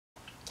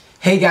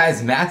Hey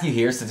guys, Matthew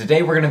here. So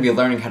today we're going to be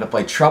learning how to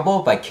play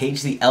Trouble by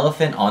Cage the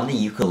Elephant on the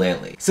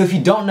ukulele. So if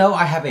you don't know,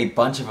 I have a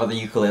bunch of other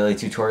ukulele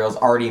tutorials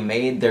already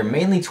made. They're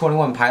mainly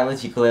 21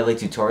 Pilots ukulele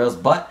tutorials,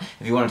 but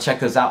if you want to check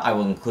those out, I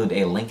will include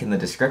a link in the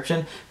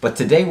description. But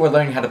today we're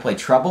learning how to play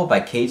Trouble by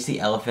Cage the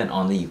Elephant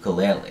on the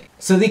ukulele.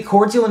 So the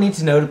chords you'll need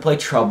to know to play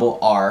Trouble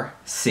are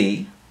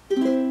C,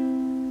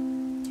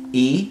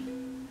 E,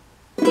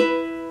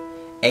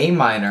 A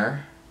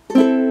minor,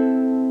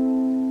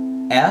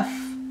 F,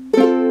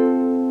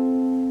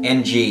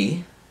 and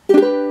G.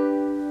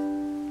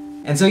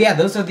 And so yeah,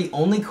 those are the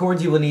only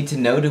chords you will need to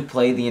know to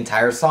play the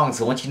entire song.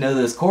 So once you know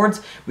those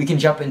chords, we can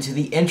jump into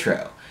the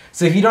intro.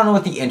 So if you don't know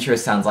what the intro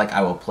sounds like,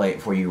 I will play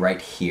it for you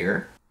right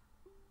here.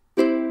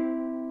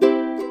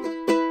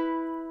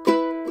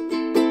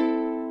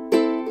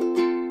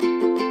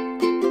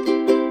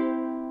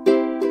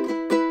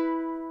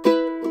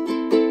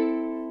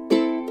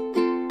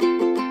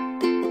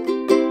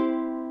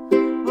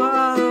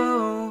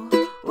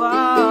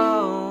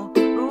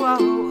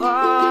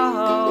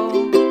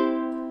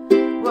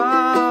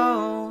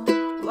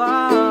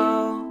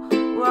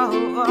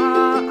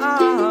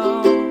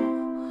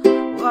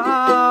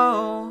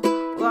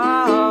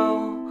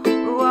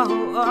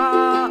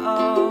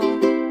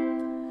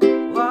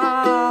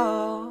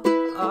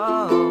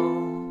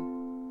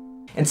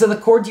 And so the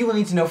chords you will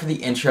need to know for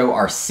the intro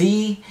are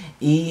C,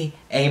 E,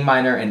 A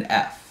minor, and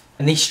F.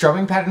 And the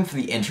strumming pattern for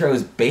the intro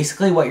is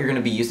basically what you're going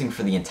to be using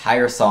for the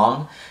entire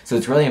song. So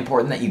it's really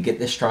important that you get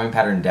this strumming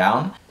pattern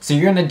down. So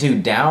you're going to do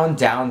down,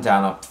 down,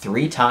 down, up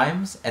 3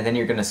 times, and then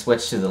you're going to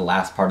switch to the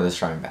last part of the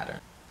strumming pattern.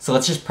 So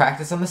let's just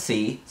practice on the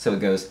C. So it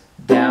goes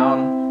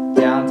down,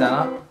 down, down,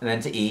 up, and then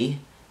to E,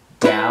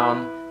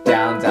 down,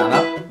 down, down,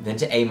 up, then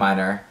to A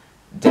minor,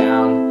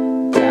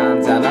 down,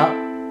 down, down, up,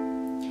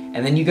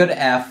 and then you go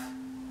to F,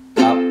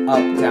 up,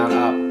 up, down,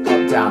 up,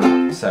 up,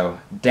 down, up. So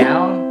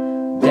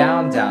down,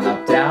 down, down,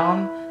 up,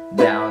 down,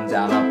 down,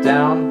 down, up,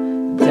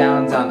 down,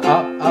 down, down,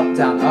 up,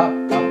 down,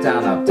 up,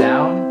 down, up,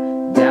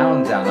 down,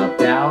 down, down, up,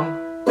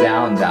 down,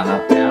 down, down,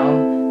 up,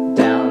 down,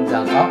 down,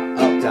 down,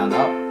 up, down,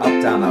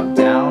 up,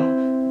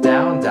 down,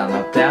 down, down,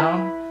 up,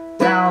 down,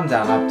 down,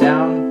 down, up,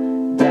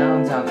 down,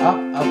 down, down,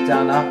 up,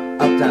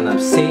 down, down, up,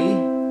 C,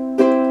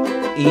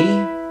 E,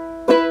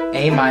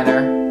 A minor,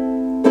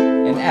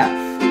 and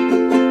F.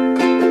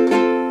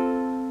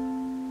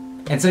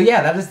 And so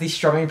yeah, that is the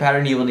strumming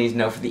pattern you will need to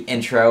know for the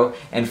intro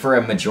and for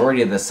a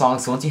majority of the song.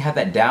 So once you have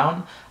that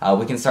down,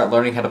 we can start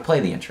learning how to play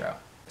the intro.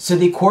 So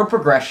the chord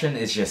progression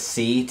is just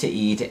C to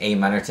E to A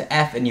minor to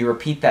F, and you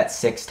repeat that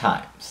 6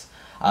 times.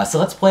 So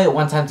let's play it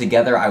one time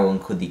together. I will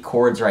include the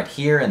chords right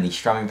here and the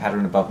strumming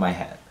pattern above my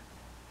head.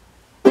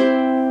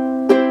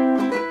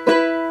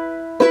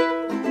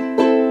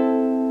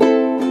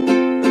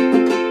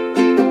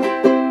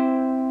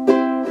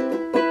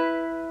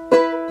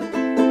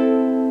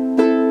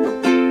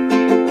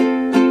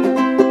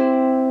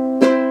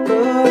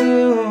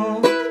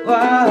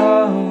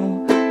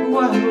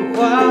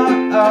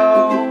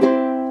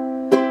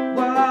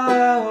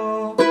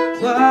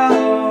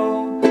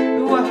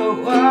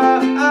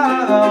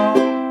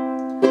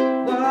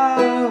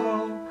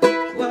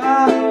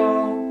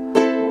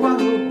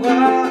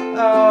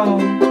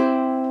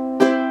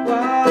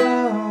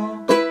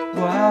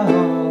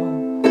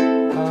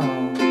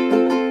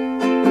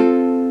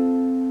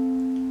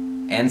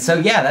 And so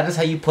yeah, that is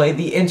how you play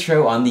the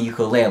intro on the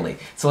ukulele.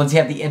 So once you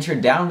have the intro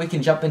down, we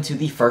can jump into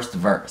the first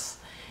verse.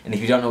 And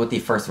if you don't know what the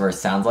first verse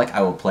sounds like,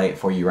 I will play it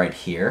for you right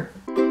here.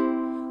 We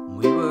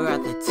were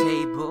at the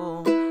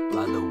table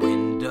by the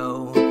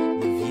window,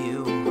 the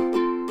view,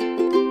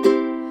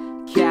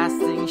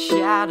 casting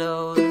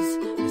shadows,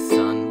 the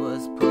sun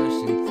was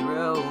pushing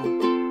through.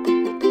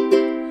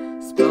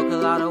 Spoke a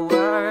lot of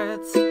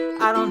words,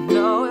 I don't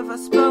know if I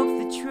spoke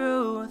the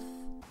truth.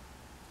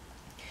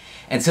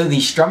 And so the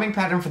strumming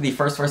pattern for the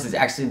first verse is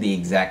actually the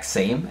exact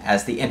same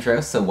as the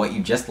intro, so what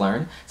you just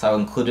learned. So I'll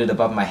include it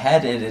above my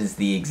head, and it is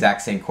the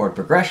exact same chord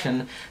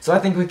progression. So I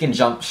think we can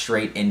jump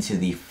straight into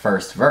the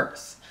first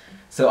verse.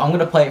 So I'm going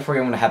to play it for you.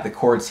 I'm going to have the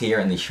chords here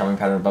and the strumming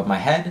pattern above my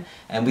head,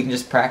 and we can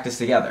just practice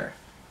together.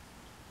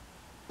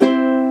 We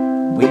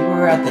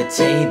were at the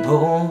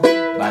table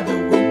by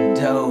the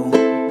window,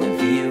 the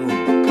view,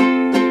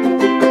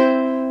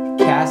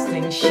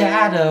 casting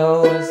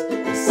shadows,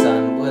 the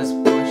sun was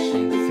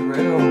pushing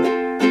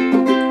through.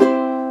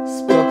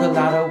 Spoke a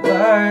lot of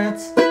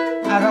words,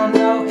 I don't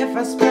know if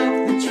I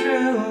spoke the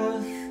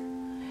truth.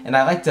 And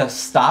I like to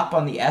stop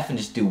on the F and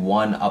just do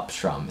one up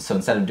strum. So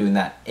instead of doing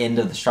that end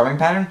of the strumming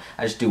pattern,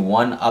 I just do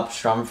one up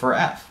strum for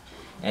F.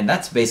 And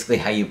that's basically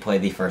how you play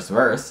the first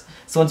verse.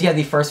 So once you have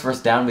the first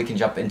verse down, we can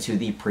jump into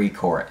the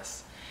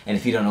pre-chorus. And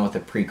if you don't know what the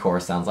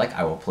pre-chorus sounds like,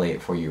 I will play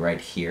it for you right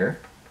here.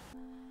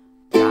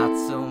 Got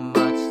so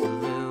much to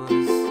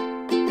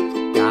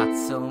lose, got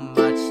so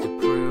much to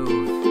prove.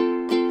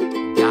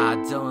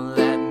 God, don't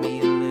let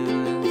me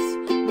lose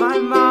my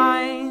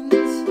mind.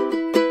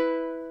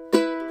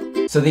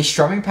 So the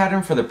strumming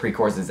pattern for the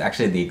pre-chorus is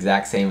actually the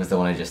exact same as the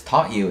one I just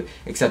taught you,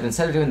 except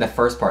instead of doing the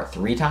first part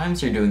 3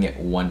 times, you're doing it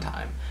 1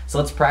 time. So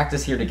let's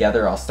practice here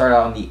together. I'll start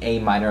out on the A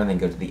minor and then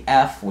go to the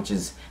F, which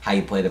is how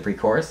you play the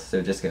pre-chorus. So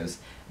it just goes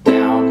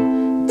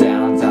down,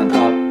 down, down,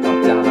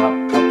 up, down,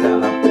 up,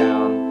 down, up,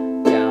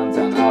 down, down,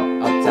 down,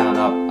 up, down,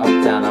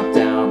 up, down, up,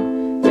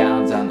 down,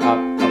 down, down,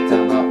 up,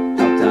 down,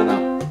 up, down,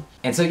 up.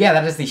 And so yeah,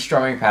 that is the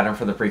strumming pattern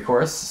for the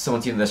pre-chorus. So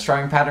once you know the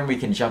strumming pattern, we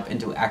can jump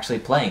into actually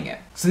playing it.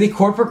 So the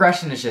chord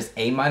progression is just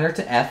A minor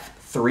to F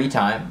 3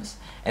 times,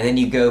 and then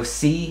you go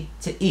C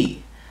to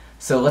E.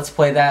 So let's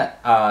play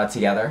that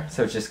together.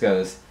 So it just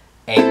goes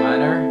A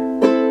minor,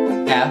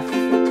 F,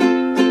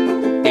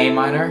 A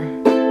minor,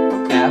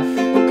 F,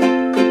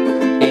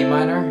 A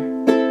minor,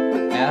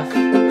 F,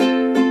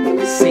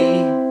 C,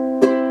 E.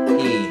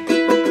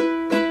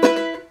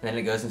 And then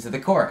it goes into the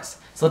chorus.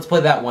 So let's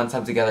play that one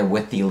time together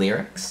with the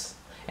lyrics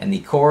and the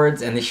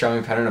chords and the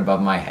strumming pattern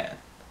above my head.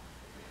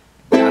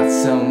 Got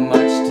so much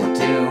to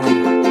do,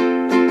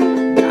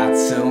 got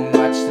so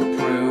much to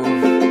prove,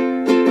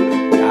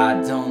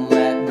 God don't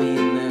let me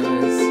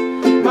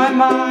lose my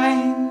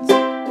mind.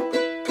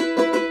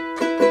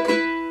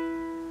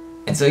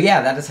 And so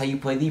yeah, that is how you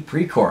play the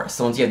pre-chorus.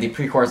 So once you have the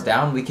pre-chorus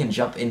down, we can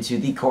jump into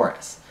the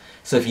chorus.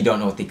 So if you don't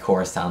know what the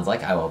chorus sounds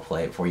like, I will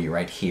play it for you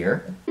right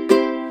here.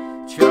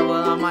 Trouble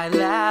on my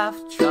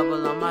left,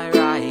 trouble on my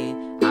right.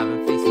 I've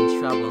been facing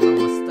trouble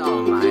almost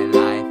all my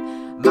life.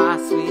 My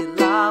sweet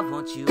love,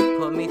 won't you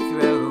put me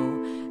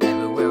through?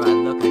 Everywhere I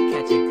look, I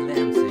catch a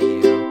glimpse of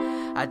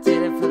you. I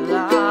did it for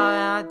love,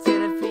 I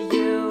did it for you.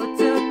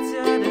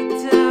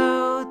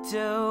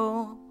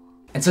 Do.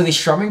 And so the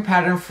strumming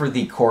pattern for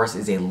the chorus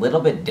is a little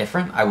bit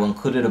different. I will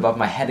include it above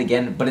my head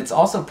again, but it's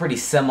also pretty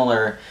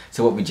similar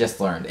to what we just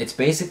learned. It's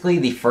basically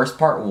the first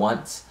part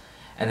once,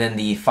 and then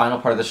the final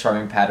part of the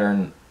strumming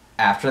pattern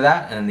after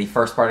that, and then the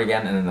first part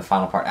again, and then the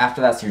final part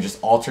after that. So you're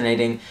just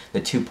alternating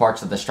the 2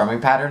 parts of the strumming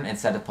pattern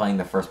instead of playing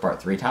the first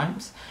part 3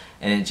 times.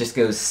 And it just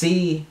goes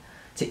C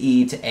to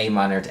E to A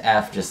minor to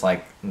F, just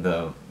like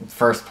the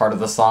first part of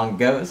the song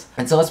goes.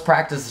 And so let's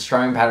practice the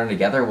strumming pattern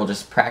together. We'll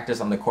just practice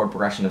on the chord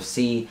progression of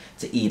C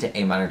to E to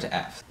A minor to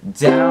F.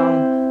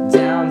 Down,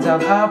 down,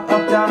 down, up,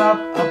 down,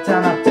 up,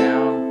 down, up,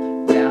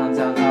 down, down,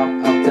 down,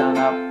 up, down,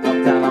 up,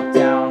 down, up,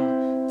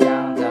 down,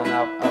 down, down,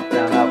 up,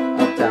 down, up,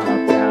 down,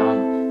 up,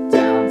 down,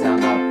 down,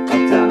 down, up,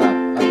 down,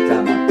 up,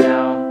 down, up,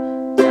 down,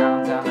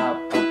 down, down,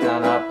 up,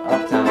 down, up,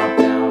 down, up,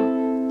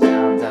 down,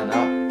 down, down,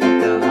 up,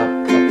 down,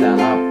 up, down,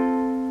 up.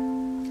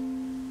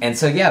 And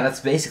so yeah,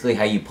 that's basically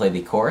how you play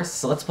the chorus.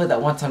 So let's play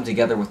that one time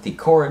together with the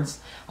chords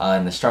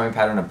and the strumming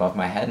pattern above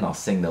my head, and I'll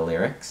sing the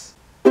lyrics.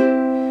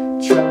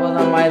 Trouble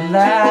on my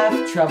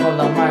left, trouble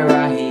on my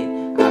right.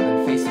 I've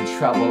been facing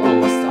trouble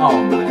almost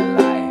all my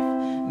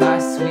life. My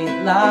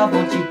sweet love,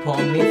 won't you pull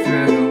me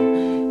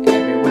through?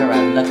 Everywhere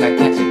I look, I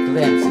catch a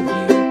glimpse of you.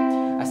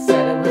 I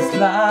said it was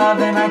love,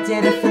 and I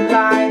did it for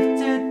life.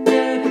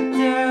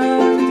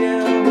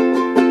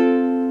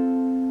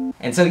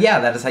 And so yeah,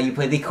 that is how you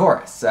play the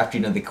chorus. So after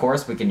you know the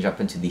chorus, we can jump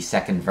into the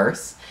second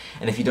verse.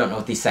 And if you don't know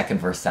what the second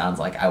verse sounds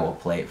like, I will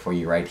play it for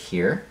you right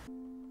here.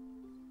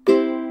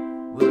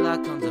 Will I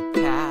come to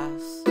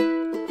pass,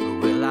 or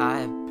will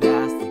I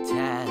pass the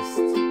test?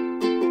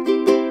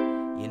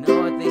 You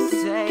know what they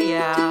say,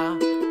 yeah,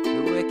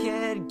 the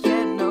wicked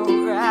get no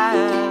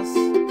rest.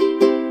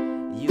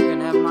 You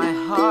can have my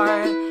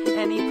heart,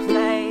 any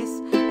place,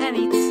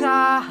 any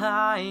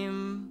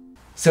time.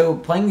 So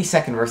playing the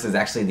second verse is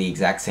actually the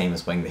exact same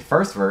as playing the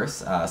first verse.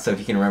 So if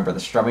you can remember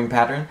the strumming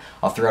pattern,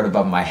 I'll throw it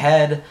above my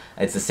head.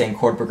 It's the same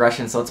chord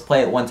progression, so let's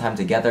play it one time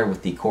together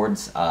with the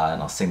chords,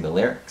 and I'll sing the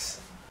lyrics.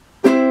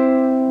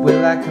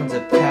 Will I come to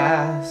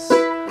pass,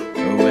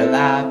 or will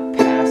I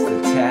pass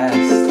the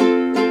test?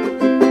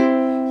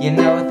 You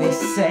know what they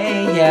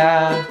say,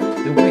 yeah,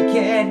 the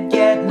wicked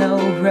get no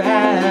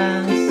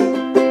rest.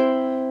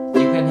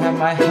 You can have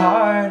my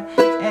heart,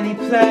 any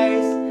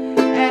place,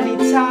 any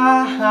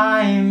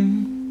time.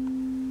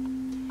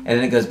 And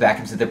then it goes back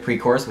into the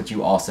pre-chorus, which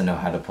you also know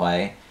how to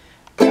play.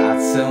 Got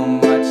so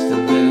much to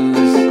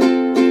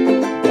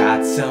lose,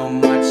 got so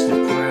much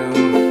to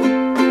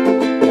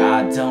prove,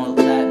 God don't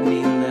let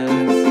me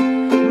lose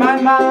my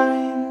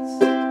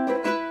mind.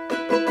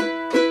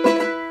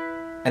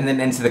 And then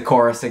into the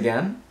chorus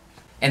again.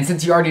 And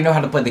since you already know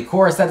how to play the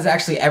chorus, that is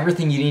actually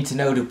everything you need to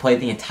know to play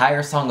the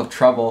entire Song of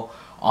Trouble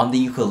on the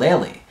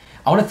ukulele.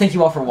 I want to thank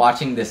you all for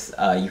watching this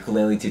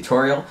ukulele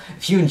tutorial.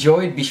 If you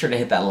enjoyed, be sure to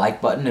hit that like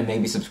button and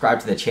maybe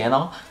subscribe to the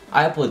channel.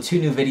 I upload 2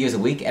 new videos a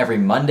week. Every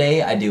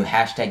Monday, I do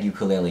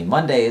 #ukulele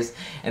Mondays,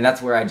 and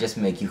that's where I just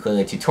make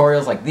ukulele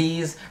tutorials like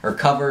these, or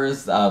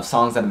covers of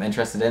songs that I'm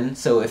interested in.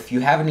 So if you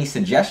have any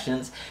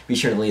suggestions, be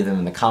sure to leave them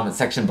in the comment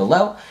section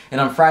below.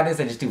 And on Fridays,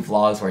 I just do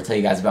vlogs where I tell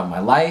you guys about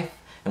my life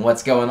and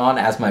what's going on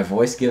as my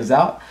voice gives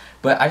out.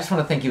 But I just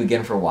want to thank you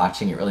again for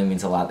watching. It really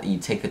means a lot that you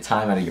take the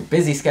time out of your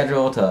busy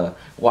schedule to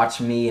watch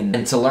me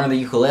and to learn the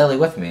ukulele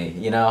with me,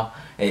 you know?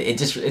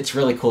 It's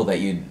really cool that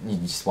you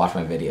just watch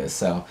my videos.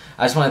 So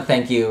I just want to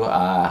thank you.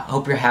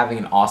 Hope you're having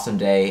an awesome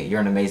day.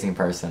 You're an amazing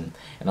person.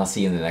 And I'll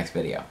see you in the next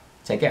video.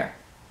 Take care.